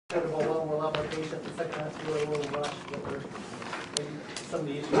the ball well, we're a lot more patient. The second half, we were a little rushed. What were maybe some of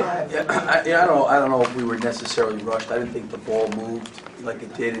the issues? I don't know if we were necessarily rushed. I didn't think the ball moved like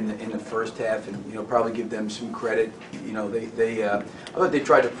it did in the first half, and probably give them some credit. I thought they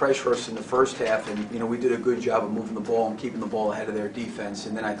tried to pressure us in the first half, and we did a good job of moving the ball and keeping the ball ahead of their defense.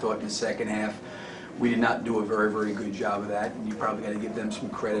 And then I thought in the second half, we did not do a very, very good job of that. And you probably got to give them some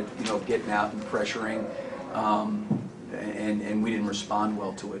credit, getting out and pressuring, and we didn't respond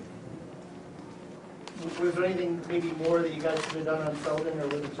well to it. Was there anything maybe more that you guys could have done on Sullivan, or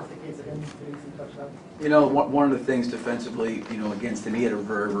was it just a case of him getting some touchdowns? One of the things defensively, against him, he had a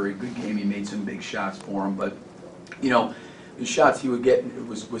very, very good game. He made some big shots for him, but, the shots he would get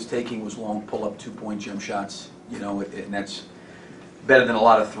was taking was long pull-up 2-point jump shots, and that's better than a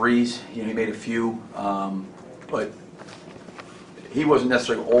lot of threes. He made a few, but he wasn't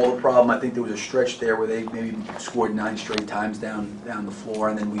necessarily all the problem. I think there was a stretch there where they maybe scored 9 straight times down the floor,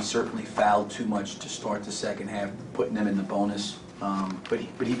 and then we certainly fouled too much to start the second half, putting them in the bonus. But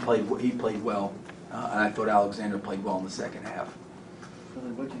he played well, and I thought Alexander played well in the second half.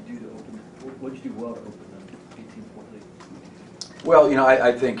 What did you do to open? What did you do well to open them 18-point lead? Well,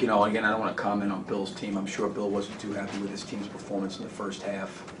 I think again, I don't want to comment on Bill's team. I'm sure Bill wasn't too happy with his team's performance in the first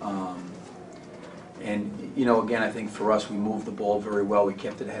half. And, again, I think for us, we moved the ball very well. We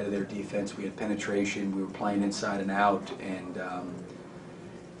kept it ahead of their defense. We had penetration. We were playing inside and out. And,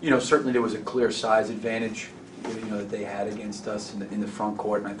 certainly there was a clear size advantage, that they had against us in the front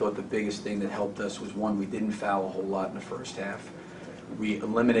court. And I thought the biggest thing that helped us was, one, we didn't foul a whole lot in the first half. We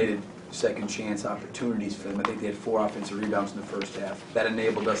eliminated second chance opportunities for them. I think they had 4 offensive rebounds in the first half. That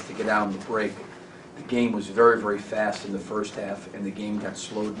enabled us to get out on the break. The game was very, very fast in the first half, and the game got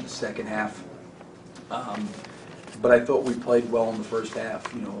slowed in the second half. But I thought we played well in the first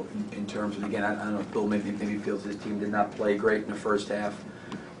half, in terms of, again, I don't know if Bill maybe feels his team did not play great in the first half.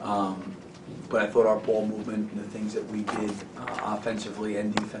 But I thought our ball movement and the things that we did offensively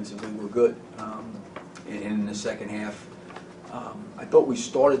and defensively were good. And in the second half, I thought we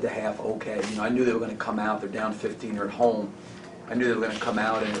started the half okay. I knew they were going to come out. They're down 15. They're at home. I knew they were going to come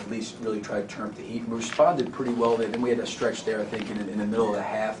out and at least really try to turn up the heat. We responded pretty well there. Then we had a stretch there, I think, in the middle of the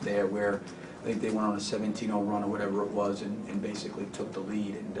half there where I think they went on a 17-0 run or whatever it was and basically took the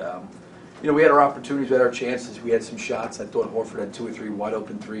lead. And, we had our opportunities, we had our chances. We had some shots. I thought Horford had 2 or 3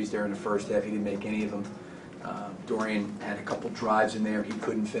 wide-open threes there in the first half. He didn't make any of them. Dorian had a couple drives in there. He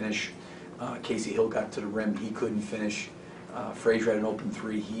couldn't finish. Casey Hill got to the rim. He couldn't finish. Frazier had an open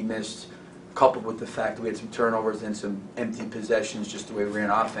 3. He missed, coupled with the fact that we had some turnovers and some empty possessions, just the way we ran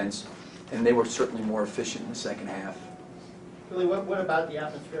offense. And they were certainly more efficient in the second half. Really, what about the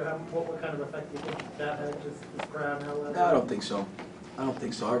atmosphere? What kind of effect do you think that had, just this crowd? No, I don't think so.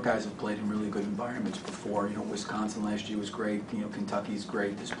 Our guys have played in really good environments before. Wisconsin last year was great. Kentucky's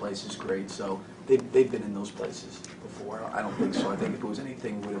great. This place is great. So they've been in those places before. I don't think so. I think if it was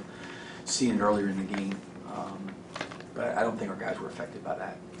anything, we would have seen it earlier in the game. But I don't think our guys were affected by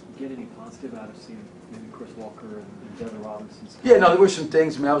that. Did you get any positive out of seeing maybe Chris Walker and Devin Robinson? Yeah, no, there were some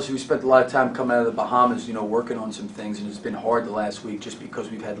things. I mean, obviously we spent a lot of time coming out of the Bahamas, working on some things, and it's been hard the last week just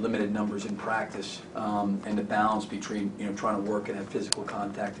because we've had limited numbers in practice, and the balance between, trying to work and have physical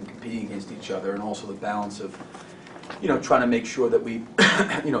contact and competing against each other, and also the balance of, trying to make sure that we,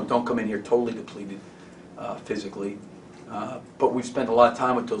 don't come in here totally depleted physically. But we've spent a lot of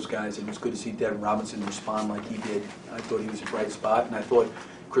time with those guys, and it was good to see Devin Robinson respond like he did. I thought he was a bright spot, and I thought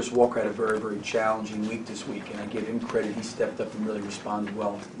Chris Walker had a very, very challenging week this week, and I give him credit. He stepped up and really responded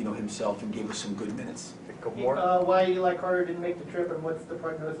well, himself, and gave us some good minutes. Why Eli Carter didn't make the trip, and what's the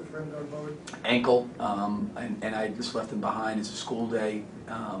prognosis for him going forward? Ankle, and I just left him behind. It's a school day,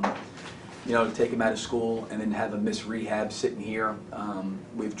 to take him out of school and then have him miss rehab sitting here.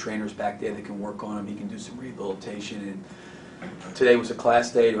 We have trainers back there that can work on him. He can do some rehabilitation. And today was a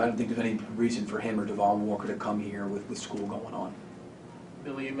class day. I don't think there's any reason for him or Devon Walker to come here with school going on.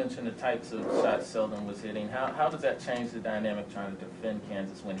 Billy, you mentioned the types of shots Sheldon was hitting. How does that change the dynamic trying to defend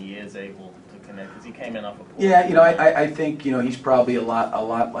Kansas when he is able to connect? Because he came in off a poor. Yeah, I think he's probably a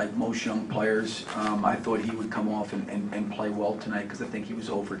lot like most young players. I thought he would come off and play well tonight because I think he was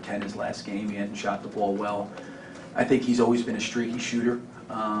 0 for 10 his last game. He hadn't shot the ball well. I think he's always been a streaky shooter.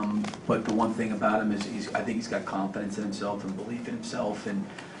 But the one thing about him is I think he's got confidence in himself and belief in himself. And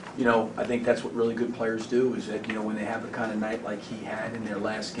I think that's what really good players do is that, when they have a kind of night like he had in their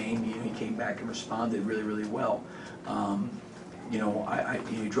last game, he came back and responded really, really well.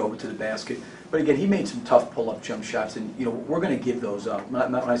 He drove it to the basket. But again, he made some tough pull-up jump shots, and, we're going to give those up.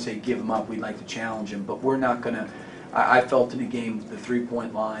 Not when I say give them up, we'd like to challenge him, but we're not going to I felt in the game, the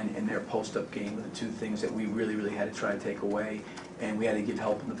three-point line and their post-up game were the two things that we really had to try to take away, and we had to give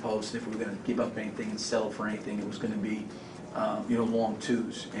help in the post. And if we were going to give up anything and settle for anything, it was going to be, long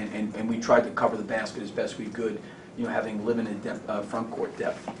twos. And we tried to cover the basket as best we could, having limited front court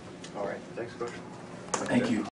depth. All right, thanks, Coach. Thank you.